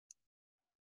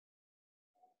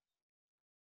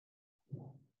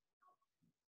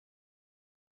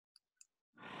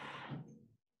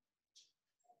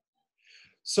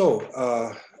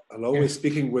Hello, we're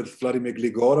speaking with Vladimir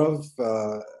Gligorov,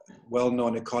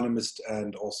 well-known economist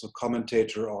and also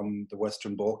commentator on the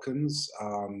Western Balkans.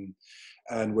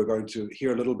 And we're going to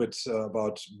hear a little bit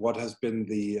about what has been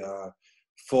the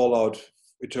fallout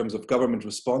in terms of government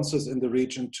responses in the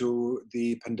region to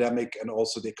the pandemic and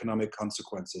also the economic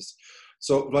consequences.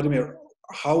 So, Vladimir,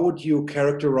 how would you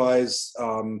characterize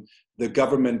the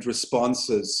government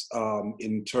responses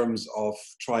in terms of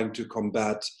trying to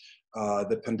combat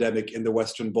the pandemic in the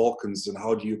Western Balkans, and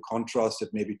how do you contrast it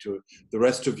maybe to the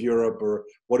rest of Europe, or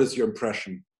what is your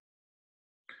impression?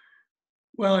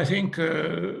 Well, I think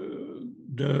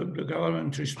the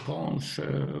government response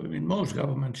in most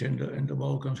governments in the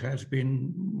Balkans has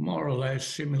been more or less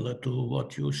similar to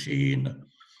what you see in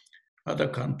other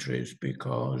countries,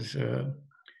 because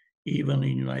even in the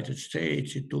United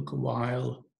States, it took a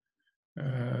while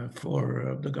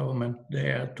for the government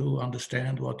there to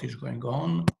understand what is going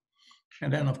on.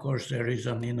 And then, of course, there is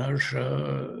an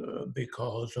inertia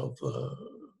because of the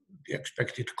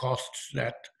expected costs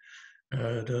that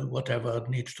whatever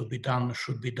needs to be done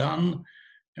should be done.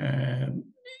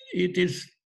 It is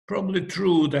probably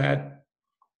true that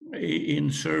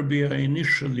in Serbia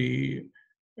initially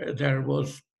there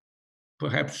was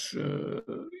perhaps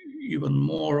even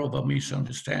more of a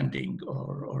misunderstanding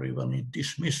or even a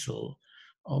dismissal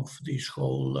of this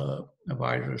whole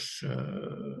virus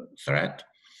threat.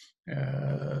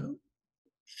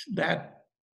 That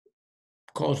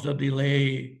caused a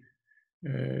delay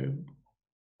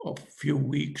of a few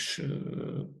weeks,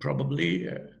 probably.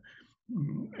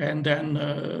 And then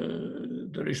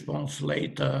the response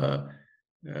later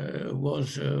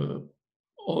was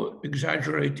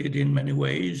exaggerated in many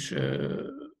ways,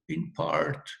 in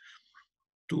part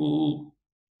to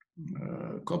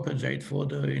compensate for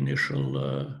the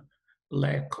initial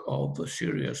lack of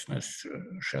seriousness,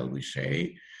 shall we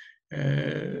say.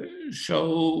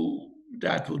 So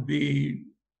that would be,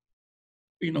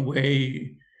 in a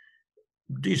way,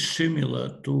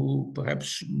 dissimilar to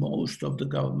perhaps most of the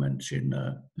governments in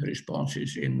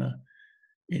responses in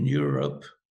Europe,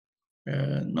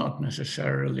 not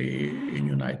necessarily in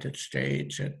United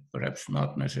States, and perhaps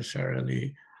not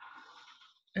necessarily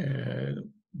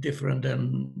different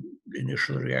than the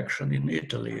initial reaction in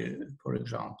Italy, for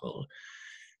example.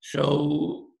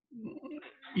 So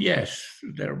yes,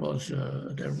 there were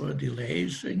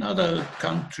delays. In other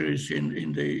countries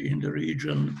in the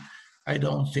region, I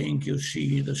don't think you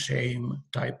see the same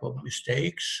type of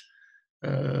mistakes.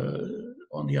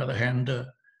 On the other hand,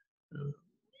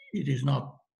 it is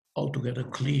not altogether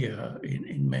clear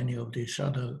in many of these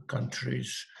other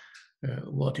countries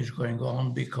what is going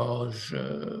on, because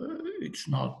it's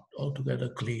not altogether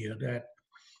clear that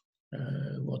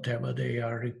whatever they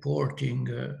are reporting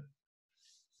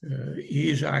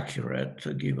is accurate,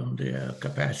 given their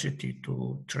capacity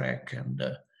to track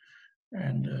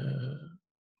and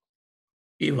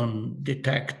even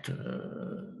detect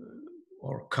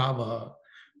or cover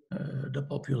the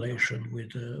population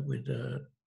with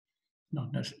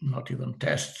not even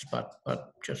tests,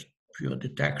 but just pure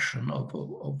detection of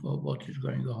what is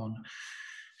going on.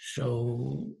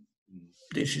 So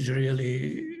this is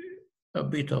really a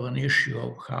bit of an issue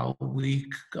of how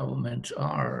weak governments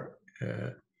are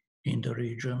in the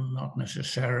region, not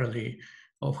necessarily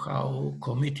of how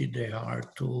committed they are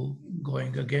to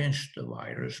going against the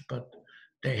virus, but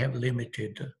they have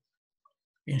limited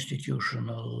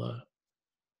institutional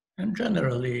and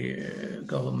generally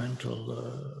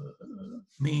governmental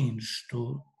means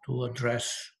to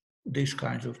address these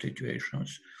kinds of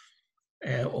situations,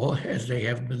 or as they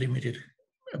have limited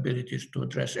abilities to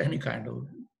address any kind of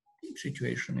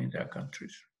situation in their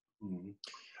countries. Mm-hmm.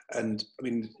 And I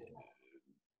mean,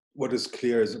 what is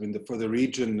clear is, I mean, for the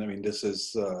region, I mean, this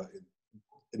is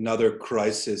another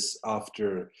crisis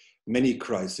after many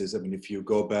crises. I mean, if you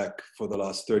go back for the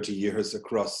last 30 years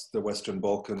across the Western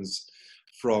Balkans,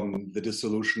 from the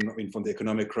dissolution, I mean, from the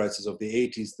economic crisis of the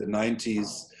 80s, the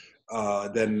 90s,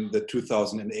 then the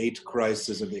 2008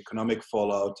 crisis and the economic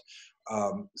fallout.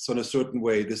 So in a certain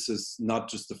way, this is not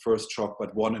just the first shock,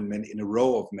 but one in a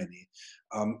row of many.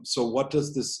 So what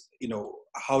does this,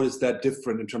 how is that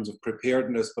different in terms of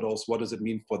preparedness, but also what does it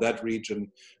mean for that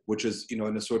region, which is, in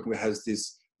a certain way has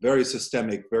these very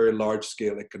systemic, very large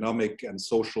scale economic and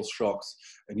social shocks,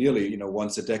 and nearly,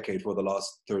 once a decade for the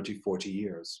last 30, 40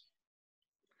 years?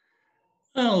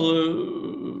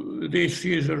 Well, this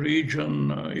is a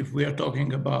region, if we are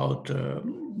talking about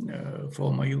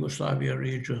former Yugoslavia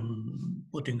region,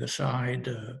 putting aside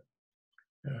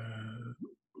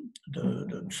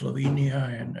the Slovenia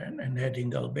and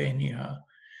adding Albania,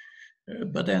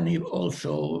 But then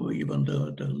also even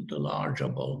the larger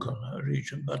Balkan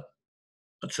region, but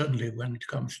certainly when it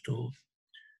comes to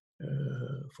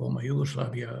former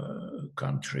Yugoslavia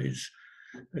countries,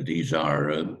 these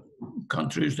are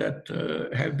countries that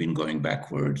have been going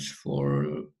backwards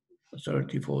for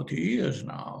 30, 40 years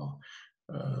now,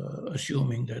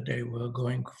 assuming that they were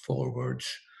going forwards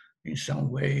in some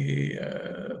way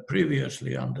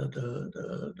previously under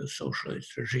the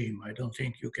socialist regime. I don't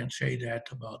think you can say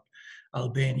that about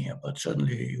Albania, but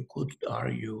certainly you could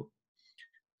argue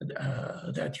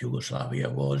that Yugoslavia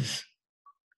was,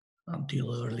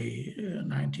 until early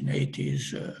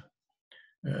 1980s,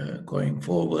 going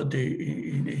forward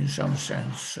in some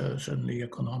sense, certainly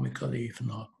economically, if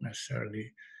not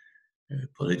necessarily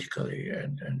politically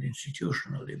and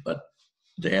institutionally. But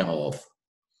thereof,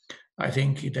 I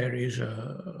think there is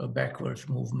a backwards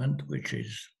movement, which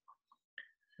is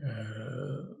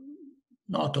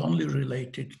not only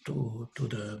related to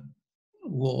the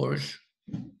wars.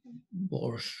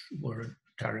 Wars were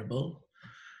terrible,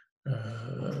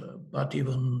 but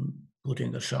even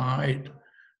putting aside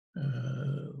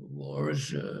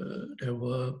wars, there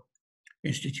were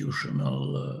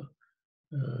institutional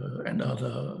and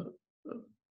other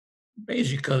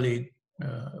basically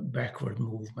backward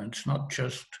movements, not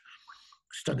just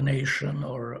stagnation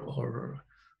or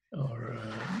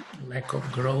lack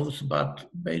of growth, but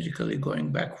basically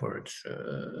going backwards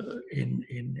in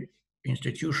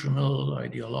institutional,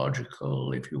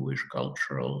 ideological, if you wish,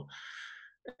 cultural,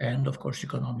 and of course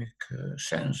economic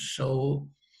sense. So,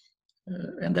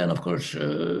 and then of course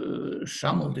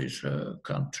some of these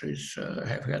countries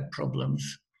have had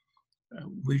problems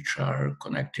which are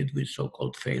connected with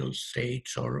so-called failed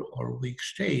states or weak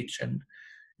states. And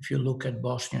if you look at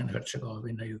Bosnia and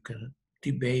Herzegovina, you can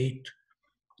debate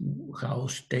how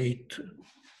state-like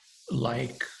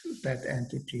that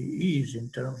entity is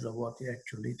in terms of what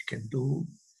actually it can do.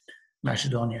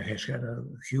 Macedonia has had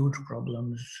huge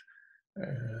problems,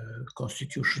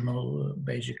 constitutional,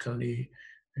 basically,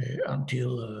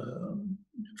 until a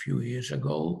few years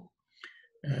ago.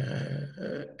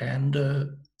 And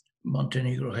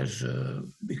Montenegro has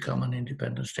become an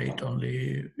independent state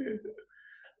only,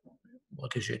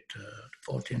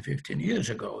 14, 15 years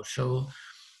ago. So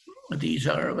these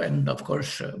are, and of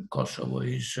course, Kosovo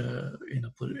is in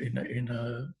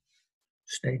a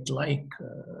state-like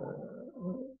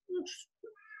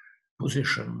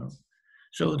position.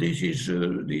 So these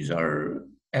are,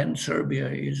 and Serbia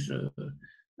is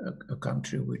a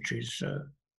country which is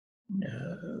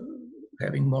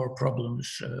having more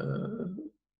problems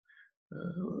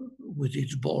with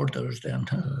its borders than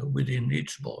within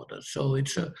its borders. So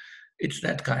it's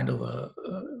that kind of a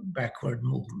backward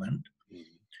movement.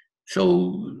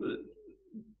 So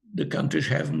the countries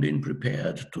haven't been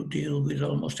prepared to deal with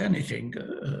almost anything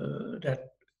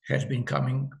that has been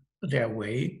coming their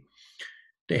way.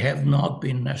 They have not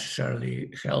been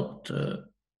necessarily helped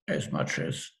as much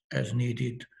as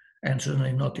needed, and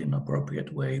certainly not in an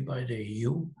appropriate way by the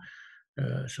EU.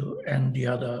 And the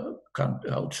other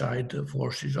outside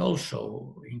forces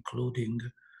also, including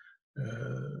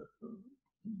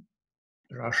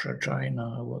Russia,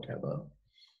 China, whatever,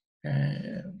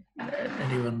 and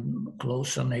even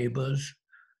closer neighbors.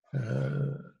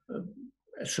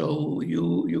 So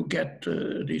you get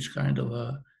this kind of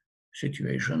a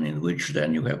situation in which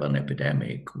then you have an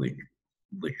epidemic,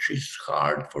 which is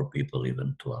hard for people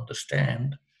even to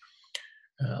understand,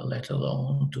 let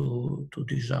alone to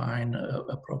design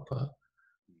a proper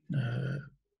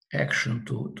action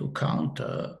to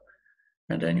counter.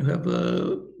 And then you have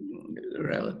a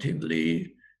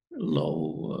relatively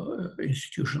low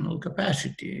institutional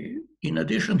capacity. In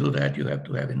addition to that, you have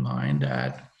to have in mind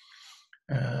that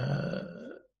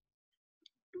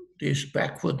this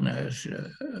backwardness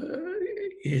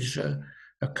is a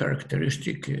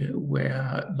characteristic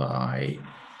whereby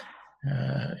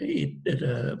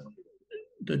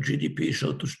the GDP,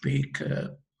 so to speak,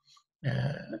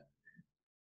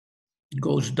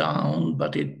 goes down,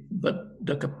 but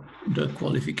the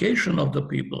qualification of the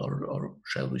people, or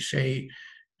shall we say,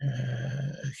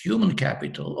 human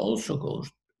capital also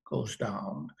goes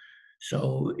down.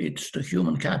 So it's the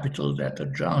human capital that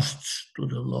adjusts to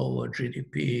the lower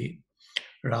GDP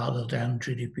rather than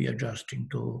GDP adjusting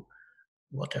to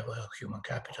whatever human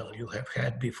capital you have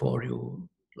had before you,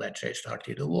 let's say,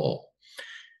 started a war.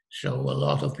 So a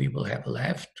lot of people have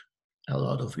left, a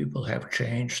lot of people have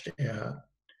changed their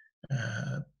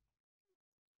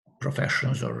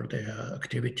professions or their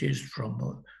activities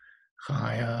from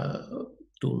higher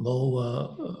to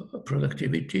lower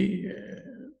productivity.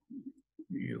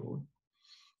 You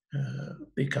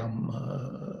become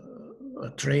a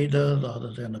trader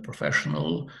rather than a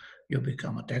professional. You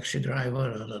become a taxi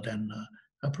driver rather than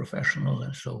a professional,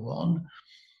 and so on.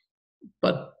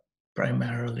 But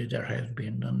primarily there has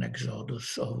been an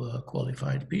exodus of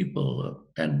qualified people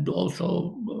and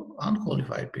also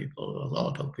unqualified people. A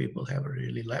lot of people have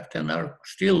really left and are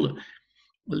still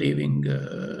leaving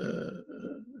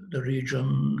the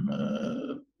region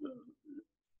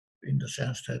in the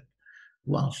sense that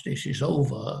once this is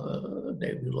over,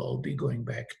 they will all be going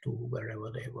back to wherever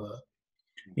they were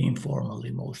informally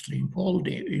mostly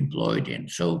employed in.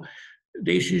 So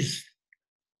this is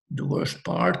the worst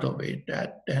part of it,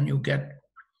 that then you get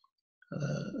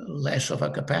less of a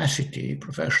capacity,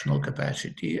 professional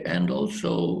capacity, and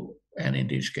also, and in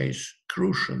this case,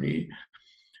 crucially,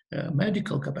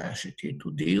 medical capacity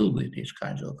to deal with these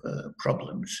kinds of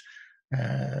problems.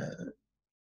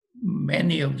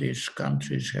 Many of these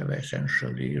countries have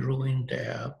essentially ruined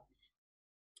their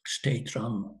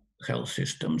state-run health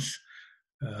systems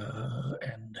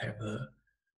and have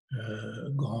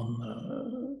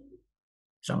gone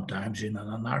sometimes in an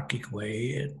anarchic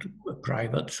way,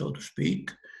 private, so to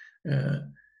speak,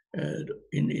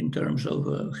 in terms of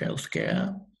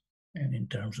healthcare and in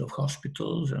terms of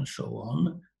hospitals and so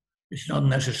on. It's not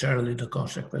necessarily the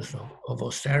consequence of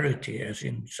austerity, as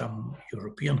in some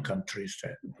European countries,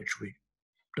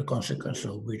 the consequence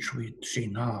of which we see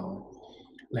now,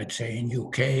 let's say in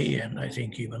UK, and I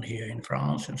think even here in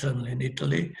France and certainly in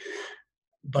Italy.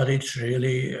 But it's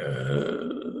really,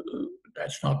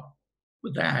 that's not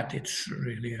that, it's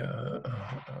really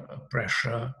a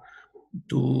pressure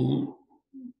to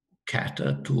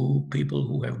cater to people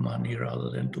who have money rather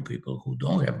than to people who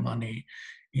don't have money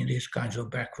in these kinds of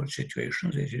backward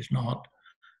situations. This is not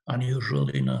unusual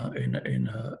in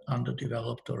a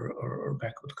underdeveloped or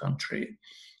backward country.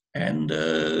 And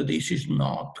this is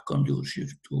not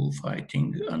conducive to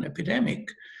fighting an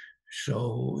epidemic.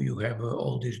 So you have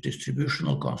all these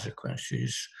distributional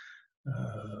consequences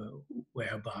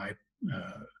whereby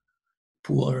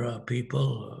poor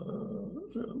people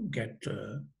get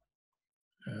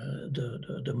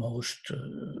the most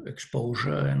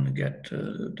exposure and get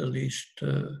the least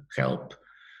help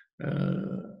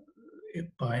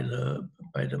by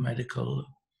the medical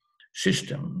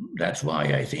system. That's why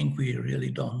I think we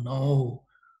really don't know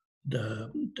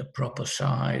the proper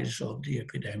size of the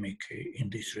epidemic in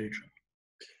this region.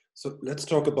 So let's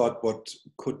talk about what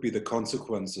could be the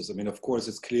consequences. I mean, of course,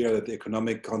 it's clear that the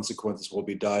economic consequences will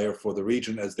be dire for the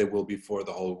region as they will be for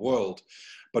the whole world.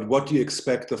 But what do you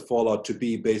expect the fallout to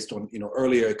be based on,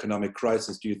 earlier economic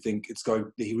crisis? Do you think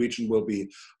the region will be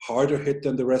harder hit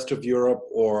than the rest of Europe,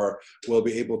 or will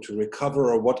be able to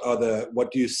recover? Or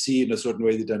what do you see in a certain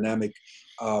way the dynamic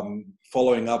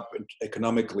following up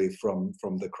economically from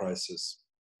the crisis?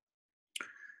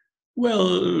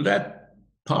 Well, that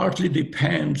partly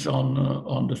depends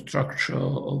on the structure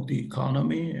of the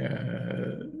economy.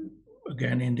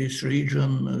 Again, in this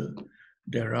region,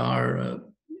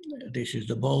 this is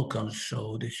the Balkans,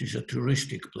 so this is a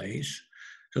touristic place.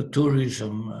 So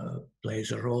tourism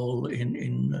plays a role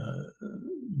in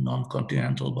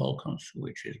non-continental Balkans,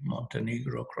 which is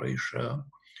Montenegro, Croatia,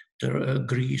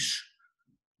 Greece,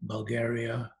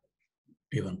 Bulgaria,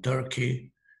 even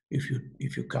Turkey, if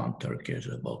you count Turkey as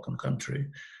a Balkan country.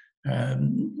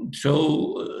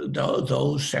 So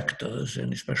those sectors,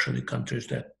 and especially countries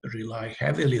that rely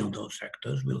heavily on those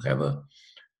sectors, will have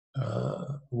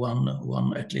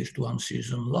at least one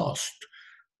season lost,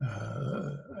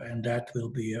 and that will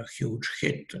be a huge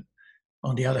hit.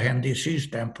 On the other hand, this is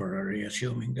temporary,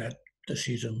 assuming that the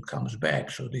season comes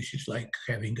back. So this is like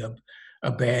having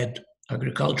a bad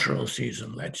agricultural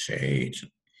season, let's say.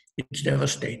 It's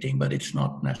devastating, but it's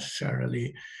not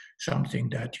necessarily something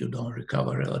that you don't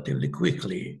recover relatively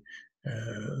quickly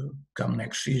come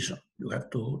next season. You have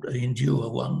to endure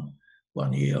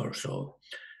one year or so.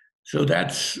 So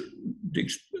that's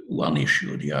one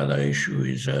issue. The other issue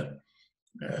is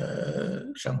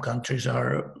some countries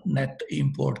are net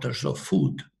importers of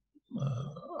food.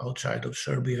 Outside of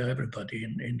Serbia, everybody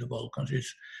in the Balkans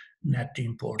is net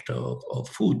importer of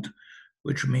food,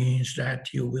 which means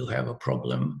that you will have a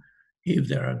problem if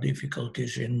there are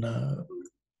difficulties in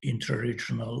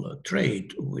intra-regional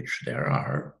trade, which there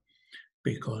are,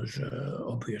 because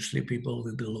obviously people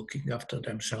will be looking after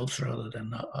themselves rather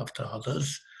than after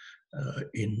others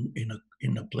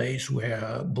in a place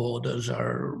where borders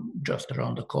are just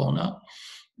around the corner.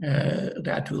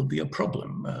 That will be a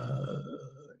problem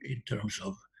in terms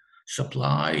of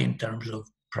supply, in terms of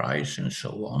price, and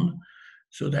so on.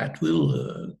 So that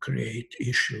will create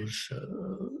issues,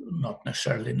 not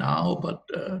necessarily now, but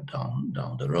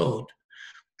down the road.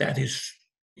 That is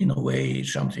in a way,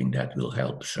 something that will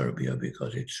help Serbia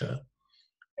because it's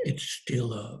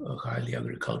still a highly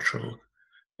agricultural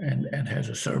and has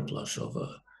a surplus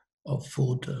of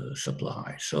food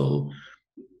supply. So,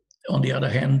 on the other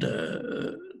hand,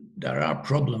 there are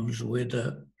problems with,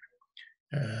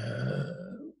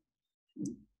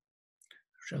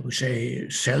 shall we say,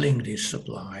 selling this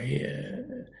supply.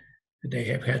 They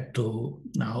have had to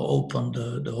now open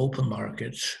the open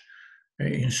markets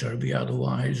in Serbia.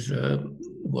 Otherwise,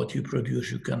 what you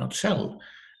produce you cannot sell,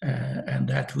 and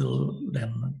that will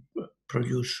then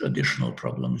produce additional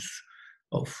problems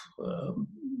of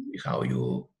how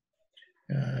you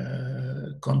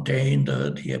contain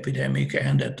the epidemic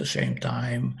and at the same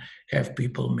time have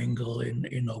people mingle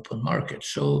in open markets.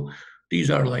 So these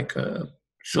are like,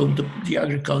 so the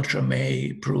agriculture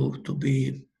may prove to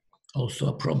be also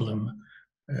a problem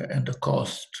and a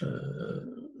cost,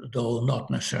 though not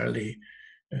necessarily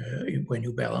when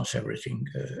you balance everything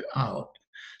out.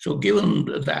 So given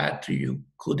that you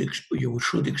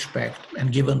should expect,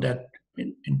 and given that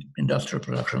industrial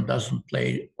production doesn't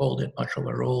play all that much of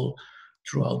a role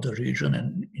throughout the region,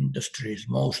 and industry is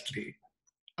mostly,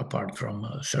 apart from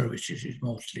services, is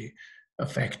mostly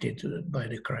affected by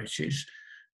the crisis,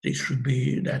 that should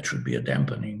be a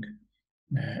dampening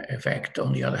effect.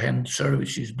 On the other hand,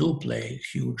 services do play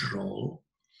a huge role,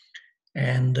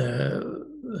 and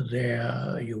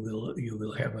there you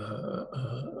will have a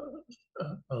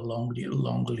long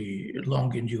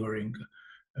enduring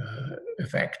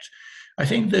effect. I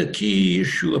think the key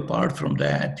issue apart from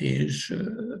that is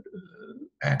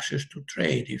access to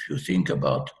trade. If you think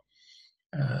about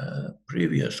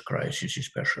previous crises,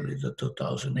 especially the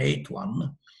 2008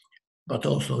 one, but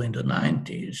also in the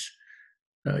 90s,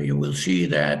 you will see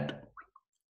that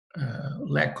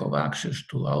lack of access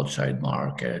to outside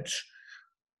markets,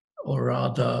 or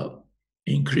rather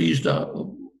increased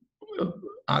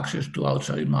access to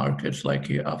outside markets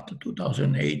like after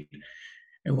 2008,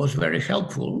 it was very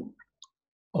helpful,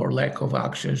 or lack of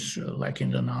access like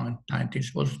in the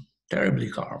 90s was terribly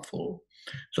harmful.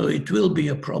 So it will be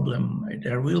a problem.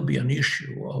 There will be an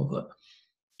issue of,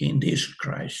 in this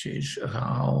crisis,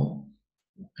 how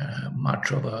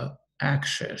much of a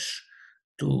access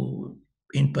to,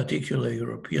 in particular,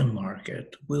 European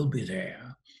market will be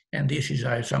there. And this is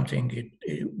something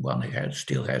one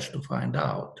still has to find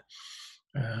out,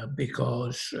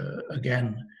 because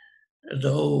again,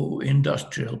 though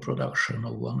industrial production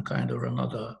of one kind or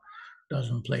another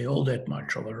doesn't play all that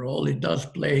much of a role, it does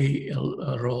play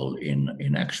a role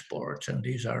in exports, and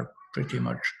these are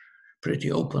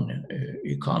pretty open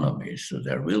economies. So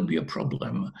there will be a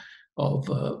problem of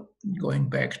going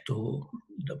back to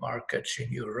the markets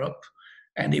in Europe.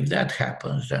 And if that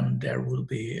happens, then there will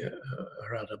be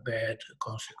rather bad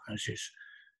consequences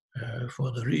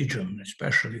for the region,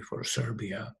 especially for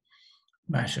Serbia,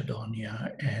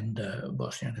 Macedonia, and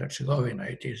Bosnia and Herzegovina.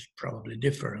 It is probably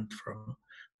different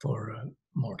for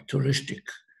more touristic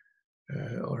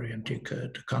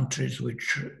oriented countries,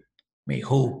 which may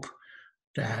hope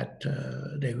that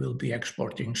they will be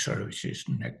exporting services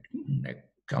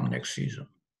come next season.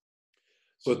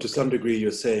 So to some degree,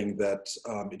 you're saying that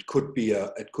it could be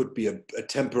a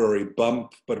temporary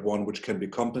bump, but one which can be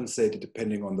compensated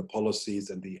depending on the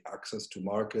policies and the access to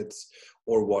markets,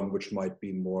 or one which might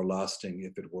be more lasting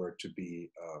if it were to be,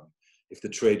 if the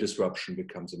trade disruption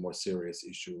becomes a more serious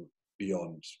issue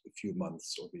beyond a few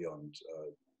months or beyond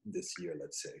this year,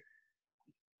 let's say.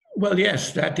 Well,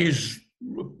 yes, that is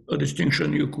a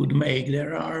distinction you could make.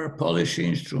 There are policy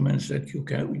instruments that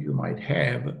you might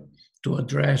have to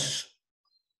address,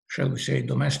 shall we say,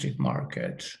 domestic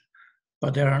markets,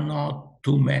 but there are not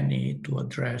too many to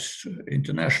address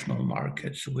international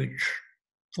markets, which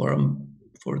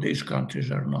for these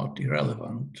countries are not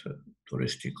irrelevant,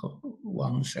 touristic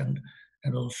ones and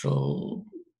also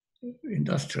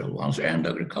industrial ones and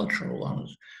agricultural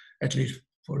ones, at least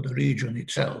for the region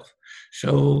itself.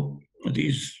 So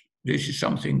this is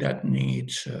something that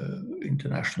needs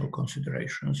international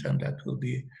considerations, and that will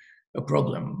be a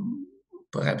problem.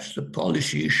 Perhaps the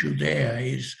policy issue there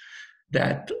is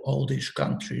that all these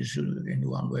countries, in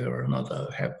one way or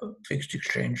another, have fixed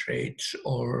exchange rates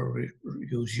or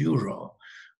use euro,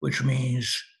 which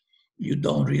means you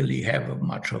don't really have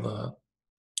much of a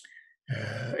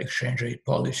exchange rate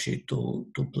policy to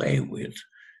play with.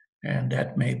 And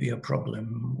that may be a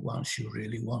problem once you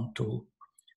really want to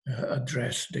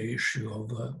address the issue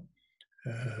of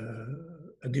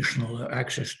additional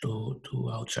access to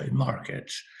outside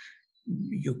markets.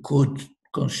 You could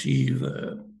conceive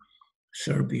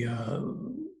Serbia,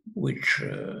 which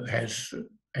has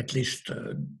at least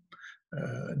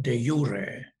de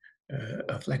jure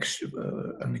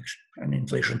an an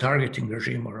inflation targeting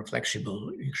regime or a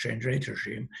flexible exchange rate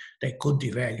regime. They could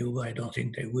devalue. I don't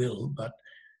think they will, but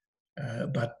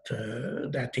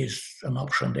that is an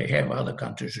option they have. Other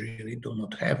countries really do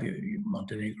not have.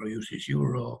 Montenegro uses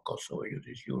euro, Kosovo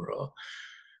uses euro.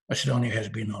 Macedonia has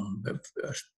been on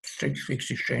a strict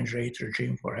fixed exchange rate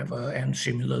regime forever, and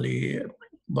similarly,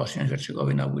 Bosnia and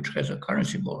Herzegovina, which has a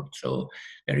currency board. So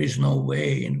there is no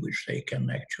way in which they can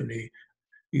actually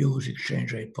use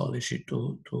exchange rate policy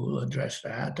to address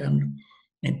that. And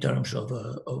in terms of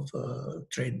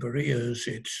trade barriers,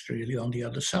 it's really on the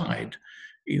other side,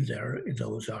 if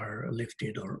those are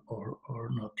lifted or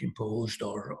not imposed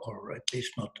or at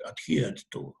least not adhered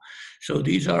to. So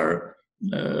these are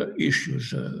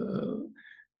issues.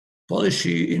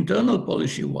 Internal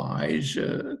policy-wise,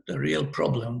 the real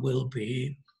problem will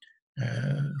be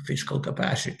fiscal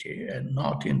capacity, and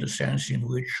not in the sense in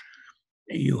which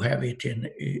you have it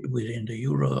within the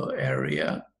euro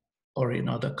area or in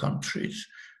other countries,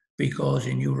 because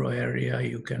in euro area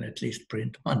you can at least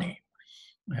print money.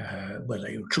 Whether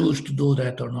you choose to do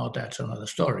that or not, that's another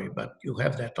story, but you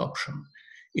have that option.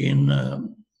 In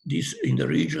the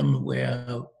region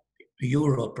where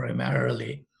euro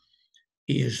primarily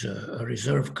is a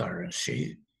reserve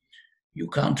currency, you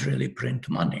can't really print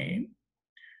money.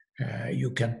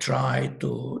 You can try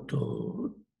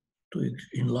to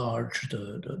enlarge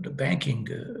the banking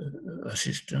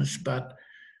assistance, but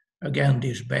again,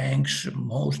 these banks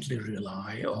mostly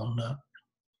rely on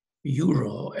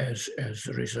euro as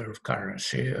a reserve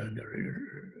currency and a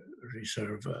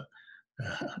reserve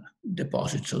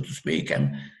deposit, so to speak,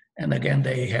 and again,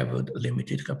 they have a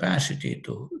limited capacity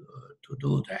to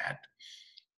do that.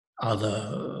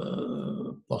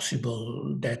 Other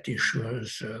possible debt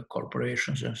issuers,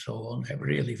 corporations and so on, have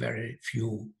really very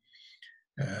few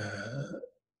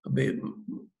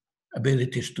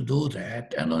abilities to do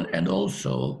that. And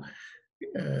also,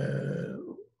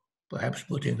 perhaps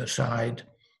putting aside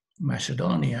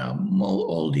Macedonia,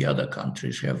 all the other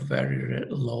countries have very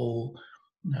low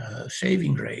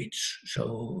saving rates.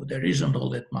 So there isn't all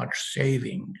that much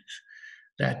savings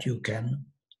that you can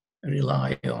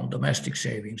rely on, domestic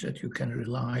savings that you can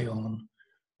rely on,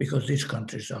 because these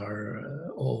countries are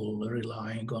all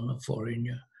relying on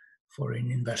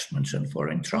foreign investments and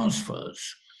foreign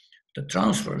transfers. The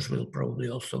transfers will probably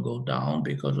also go down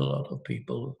because a lot of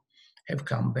people have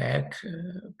come back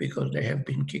because they have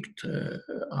been kicked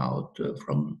out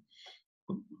from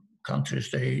countries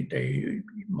they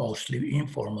mostly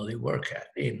informally work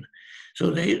in.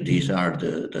 So these are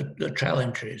the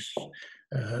challenges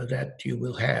that you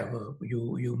will have.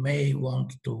 You may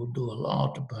want to do a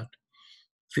lot, but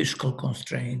fiscal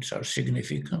constraints are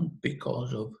significant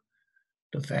because of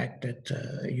the fact that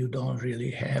you don't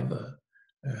really have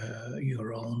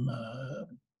your own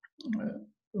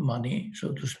money,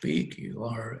 so to speak. You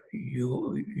are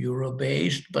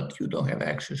euro-based, but you don't have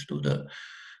access to the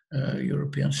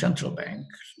European Central Bank.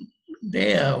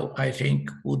 There, I think,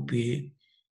 would be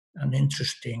an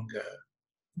interesting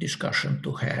discussion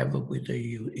to have with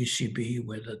the ECB,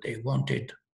 whether they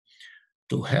wanted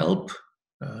to help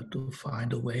to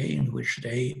find a way in which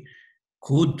they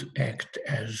could act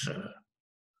as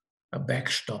a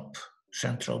backstop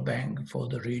central bank for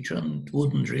the region. It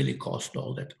wouldn't really cost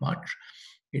all that much.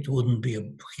 It wouldn't be a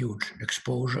huge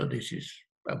exposure. This is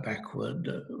a backward,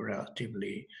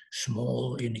 relatively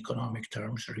small in economic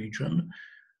terms region,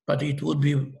 but it would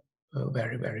be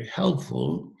very, very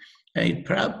helpful. And it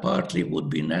partly would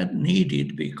be not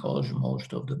needed because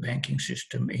most of the banking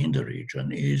system in the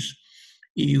region is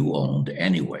EU-owned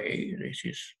anyway.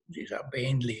 These are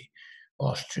mainly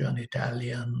Austrian,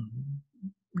 Italian,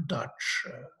 Dutch,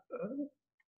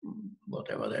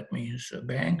 whatever that means,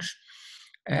 banks.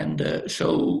 And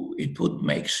so it would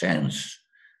make sense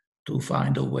to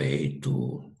find a way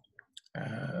to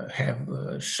have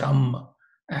some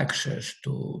access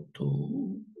to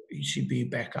ECB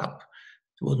backup.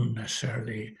 It wouldn't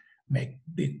necessarily make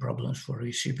big problems for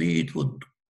ECB. It would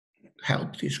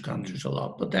help these countries a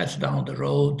lot, but that's down the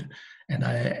road, and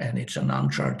it's an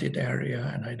uncharted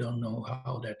area, and I don't know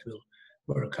how that will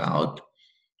work out.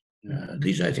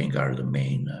 These, I think, are the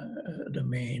main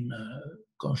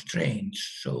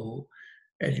constraints. So,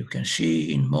 as you can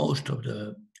see, in most of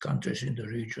the countries in the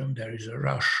region, there is a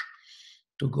rush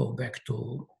to go back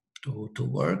to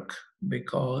work,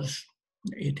 because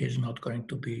it is not going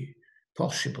to be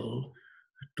possible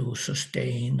to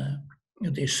sustain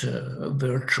this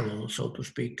virtual, so to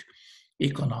speak,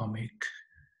 economics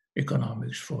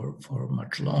for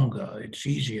much longer. It's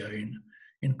easier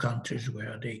in countries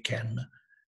where they can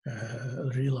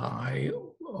rely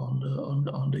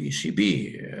on the ECB,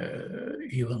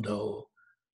 even though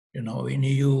You know, in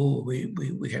EU,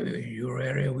 we have, in Euro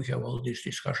area, we have all these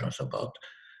discussions about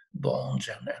bonds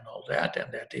and all that,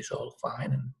 and that is all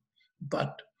fine.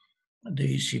 But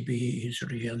the ECB is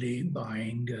really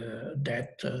buying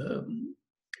debt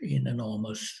in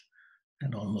enormous,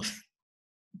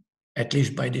 at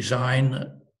least by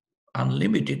design,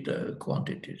 unlimited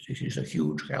quantities. This is a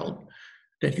huge help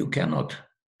that you cannot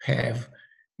have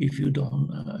if you don't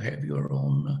have your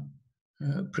own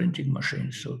printing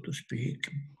machine, so to speak,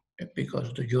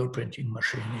 because your printing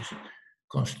machine is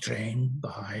constrained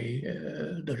by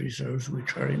the reserves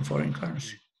which are in foreign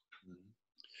currency.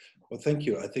 Well, thank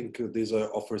you. I think these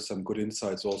offer some good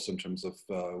insights also in terms of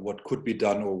what could be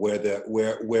done, or where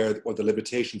the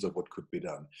limitations of what could be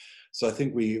done. So I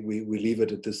think we leave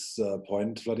it at this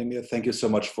point, Vladimir. Thank you so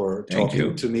much for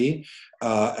talking to me.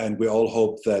 And we all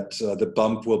hope that the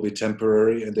bump will be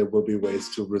temporary and there will be ways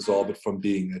to resolve it from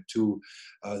being a too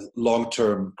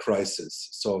long-term crisis.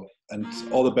 So, and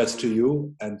all the best to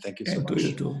you, and thank you so much. And to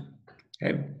you too.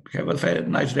 Have a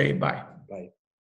nice day. Bye.